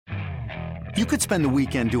You could spend the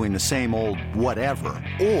weekend doing the same old whatever,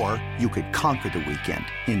 or you could conquer the weekend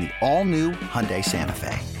in the all-new Hyundai Santa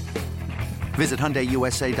Fe. Visit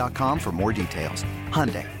HyundaiUSA.com for more details.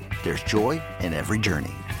 Hyundai, there's joy in every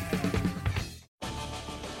journey.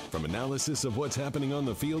 From analysis of what's happening on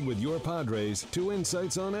the field with your Padres to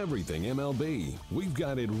insights on everything MLB, we've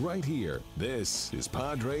got it right here. This is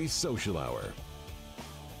Padres Social Hour.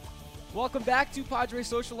 Welcome back to Padres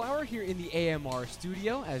Social Hour here in the AMR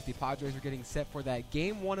studio as the Padres are getting set for that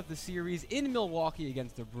Game 1 of the series in Milwaukee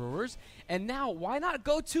against the Brewers. And now, why not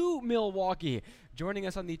go to Milwaukee? Joining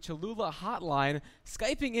us on the Cholula hotline,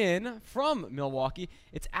 Skyping in from Milwaukee,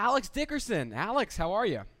 it's Alex Dickerson. Alex, how are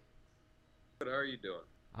you? Good. How are you doing?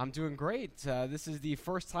 I'm doing great. This is the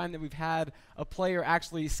first time that we've had a player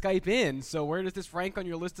actually Skype in. So where does this rank on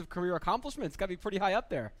your list of career accomplishments? It's got to be pretty high up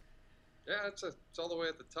there. Yeah, it's all the way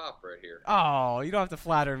at the top right here. Oh, you don't have to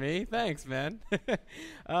flatter me. Thanks, man.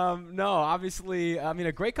 No, obviously, I mean,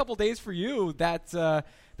 a great couple days for you. The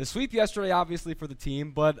sweep yesterday, obviously, for the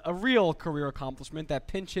team, but a real career accomplishment, that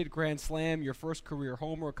pinch hit grand slam, your first career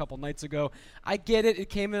homer a couple nights ago. I get it. It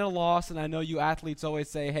came in a loss, and I know you athletes always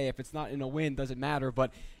say, hey, if it's not in a win, doesn't matter,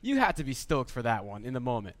 but you had to be stoked for that one in the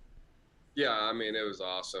moment. Yeah, I mean, it was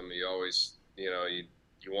awesome. You always, you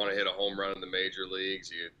want to hit a home run in the major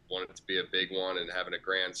leagues. You want it to be a big one, and having a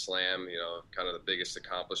grand slam, kind of the biggest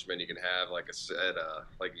accomplishment you can have. Like I said,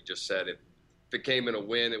 like you just said, if it came in a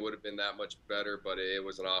win, it would have been that much better, but it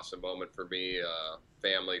was an awesome moment for me.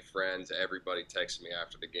 Family, friends, everybody texted me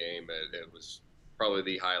after the game. It was probably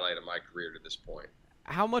the highlight of my career to this point.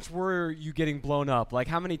 How much were you getting blown up? Like,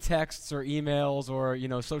 how many texts or emails or,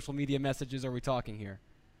 social media messages are we talking here?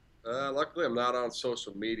 Luckily, I'm not on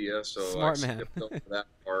social media, so Smart I man. skipped over that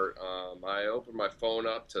part. I opened my phone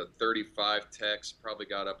up to 35 texts, probably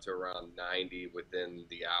got up to around 90 within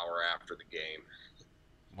the hour after the game.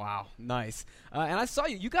 Wow, nice. And I saw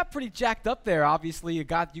you got pretty jacked up there. Obviously, it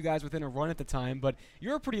got you guys within a run at the time, but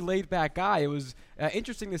you're a pretty laid-back guy. It was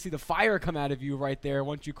interesting to see the fire come out of you right there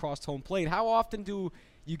once you crossed home plate. How often do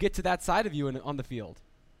you get to that side of you on the field?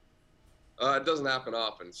 It doesn't happen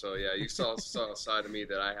often, so yeah, you saw a side of me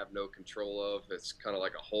that I have no control of. It's kind of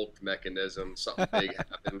like a Hulk mechanism. Something big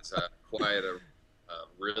happens, quiet a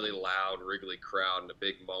really loud Wrigley crowd in a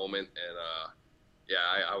big moment, and yeah,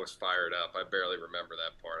 I was fired up. I barely remember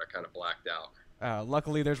that part. I kind of blacked out.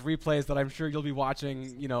 Luckily, there's replays that I'm sure you'll be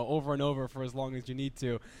watching, over and over for as long as you need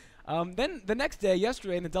to. Then the next day,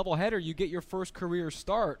 yesterday, in the doubleheader, you get your first career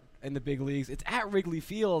start in the big leagues. It's at Wrigley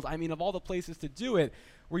Field. I mean, of all the places to do it,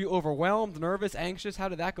 were you overwhelmed, nervous, anxious? How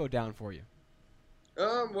did that go down for you?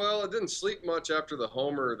 Well, I didn't sleep much after the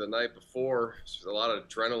homer the night before. There's a lot of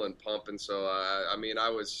adrenaline pumping, so I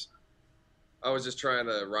was just trying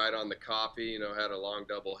to ride on the coffee. Had a long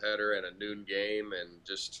doubleheader and a noon game, and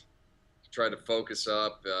just tried to focus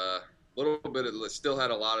up. Still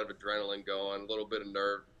had a lot of adrenaline going, a little bit of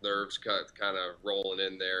nerves kind of rolling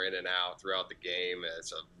in there, in and out throughout the game.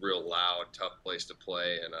 It's a real loud, tough place to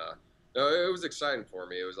play, and it was exciting for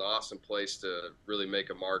me. It was an awesome place to really make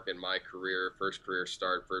a mark in my career, first career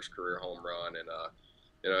start, first career home run, and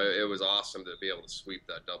it was awesome to be able to sweep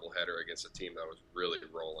that doubleheader against a team that was really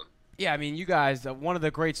rolling. Yeah, I mean, you guys, one of the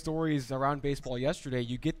great stories around baseball yesterday,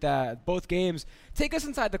 you get that both games. Take us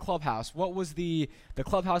inside the clubhouse. What was the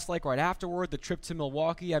clubhouse like right afterward, the trip to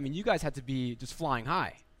Milwaukee? I mean, you guys had to be just flying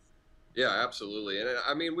high. Yeah, absolutely. And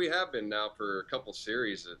I mean, we have been now for a couple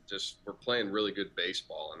series that we're playing really good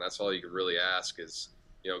baseball, and that's all you can really ask is,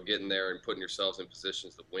 getting there and putting yourselves in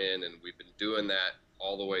positions to win. And we've been doing that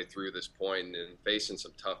all the way through this point and facing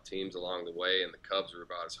some tough teams along the way. And the Cubs are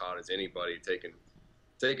about as hot as anybody.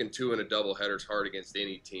 Taking two in a doubleheader is hard against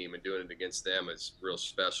any team, and doing it against them is real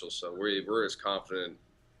special. So we're as confident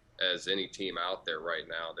as any team out there right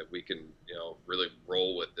now that we can, really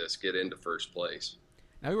roll with this, get into first place.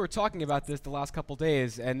 Now, we were talking about this the last couple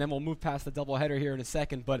days, and then we'll move past the doubleheader here in a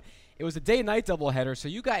second, but it was a day-night doubleheader, so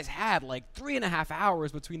you guys had like 3.5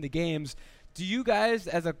 hours between the games. Do you guys,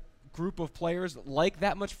 as a group of players, like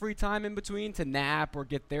that much free time in between to nap or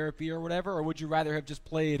get therapy or whatever, or would you rather have just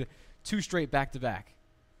played 2 straight back-to-back?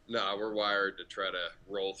 No, we're wired to try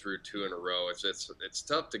to roll through 2 in a row. It's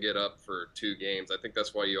tough to get up for 2 games. I think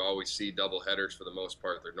that's why you always see doubleheaders for the most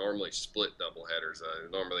part. They're normally split doubleheaders.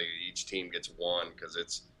 Normally each team gets one because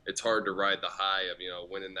it's hard to ride the high of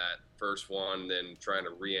winning that first one, then trying to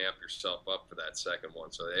reamp yourself up for that second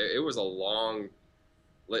one. So it was a long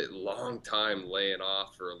time laying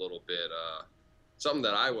off for a little bit. Something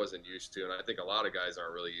that I wasn't used to, and I think a lot of guys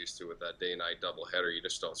aren't really used to with that day-night doubleheader. You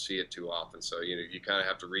just don't see it too often. So, you kind of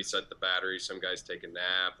have to reset the battery. Some guys take a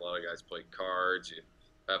nap. A lot of guys play cards.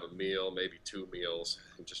 have a meal, maybe 2 meals,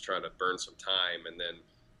 and just trying to burn some time, and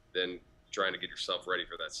then trying to get yourself ready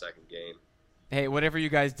for that second game. Hey, whatever you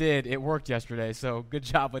guys did, it worked yesterday, so good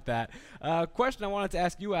job with that. Question I wanted to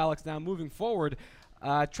ask you, Alex, now moving forward.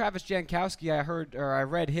 Travis Jankowski, I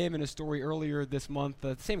read him in a story earlier this month,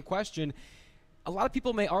 the same question. A lot of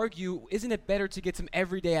people may argue, isn't it better to get some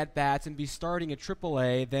everyday at-bats and be starting at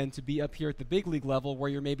AAA than to be up here at the big league level where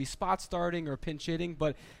you're maybe spot starting or pinch hitting?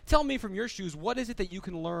 But tell me from your shoes, what is it that you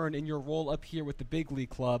can learn in your role up here with the big league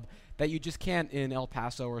club that you just can't in El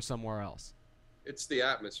Paso or somewhere else? It's the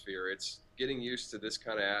atmosphere. It's getting used to this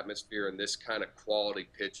kind of atmosphere and this kind of quality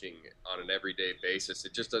pitching on an everyday basis.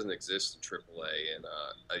 It just doesn't exist in AAA, and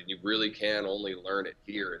you really can only learn it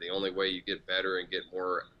here. The only way you get better and get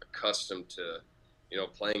more accustomed to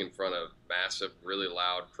playing in front of massive, really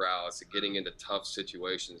loud crowds, getting into tough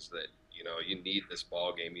situations that, you need this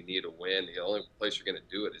ball game, you need a win. The only place you're going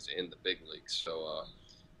to do it is in the big leagues. So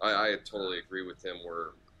I totally agree with him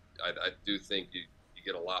where I do think you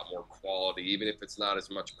get a lot more quality, even if it's not as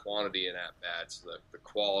much quantity in at-bats. The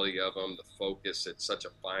quality of them, the focus, it's such a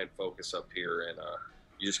fine focus up here, and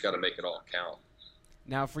you just got to make it all count.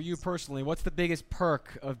 Now, for you personally, what's the biggest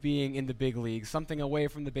perk of being in the big leagues, something away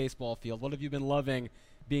from the baseball field? What have you been loving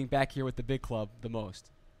being back here with the big club the most?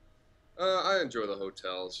 I enjoy the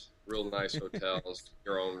hotels, real nice hotels,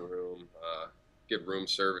 your own room, get room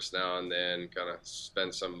service now and then, kind of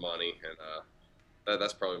spend some money, and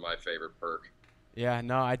that's probably my favorite perk. Yeah,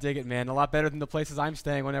 no, I dig it, man. A lot better than the places I'm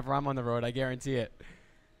staying whenever I'm on the road, I guarantee it.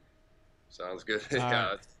 Sounds good.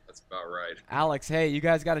 Yeah, that's about right. Alex, hey, you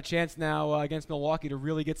guys got a chance now against Milwaukee to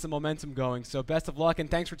really get some momentum going. So best of luck,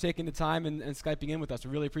 and thanks for taking the time and Skyping in with us.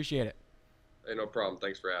 We really appreciate it. Hey, no problem.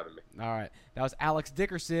 Thanks for having me. All right. That was Alex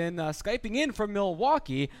Dickerson Skyping in from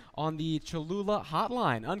Milwaukee on the Cholula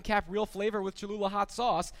Hotline. Uncapped real flavor with Cholula hot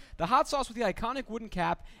sauce, the hot sauce with the iconic wooden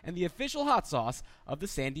cap, and the official hot sauce of the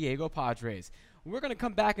San Diego Padres. We're going to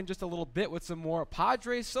come back in just a little bit with some more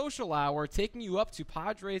Padres Social Hour, taking you up to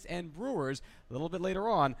Padres and Brewers a little bit later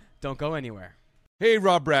on. Don't go anywhere. Hey,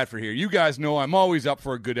 Rob Bradford here. You guys know I'm always up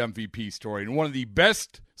for a good MVP story, and one of the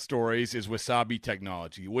best stories is Wasabi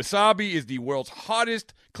Technology. Wasabi is the world's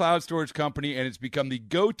hottest cloud storage company, and it's become the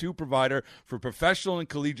go-to provider for professional and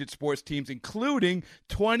collegiate sports teams, including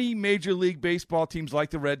 20 Major League Baseball teams like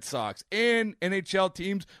the Red Sox and NHL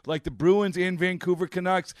teams like the Bruins and Vancouver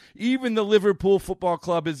Canucks. Even the Liverpool Football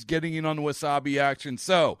Club is getting in on the Wasabi action.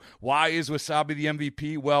 So, why is Wasabi the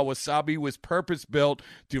MVP? Well, Wasabi was purpose-built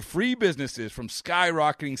to free businesses from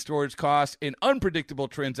skyrocketing storage costs and unpredictable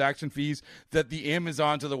transaction fees that the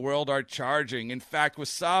Amazons of the world are charging. In fact,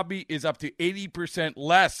 Wasabi is up to 80%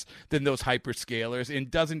 less than those hyperscalers and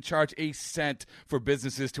doesn't charge a cent for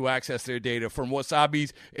businesses to access their data. From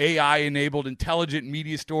Wasabi's AI-enabled intelligent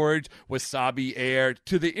media storage, Wasabi Air,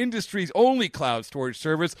 to the industry's only cloud storage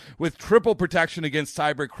service with triple protection against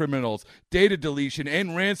cyber criminals, data deletion,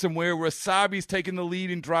 and ransomware, Wasabi's taken the lead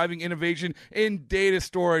in driving innovation in data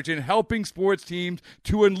storage and helping sports teams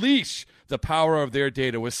to unleash the power of their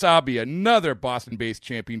data. Wasabi, another Boston-based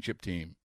championship team.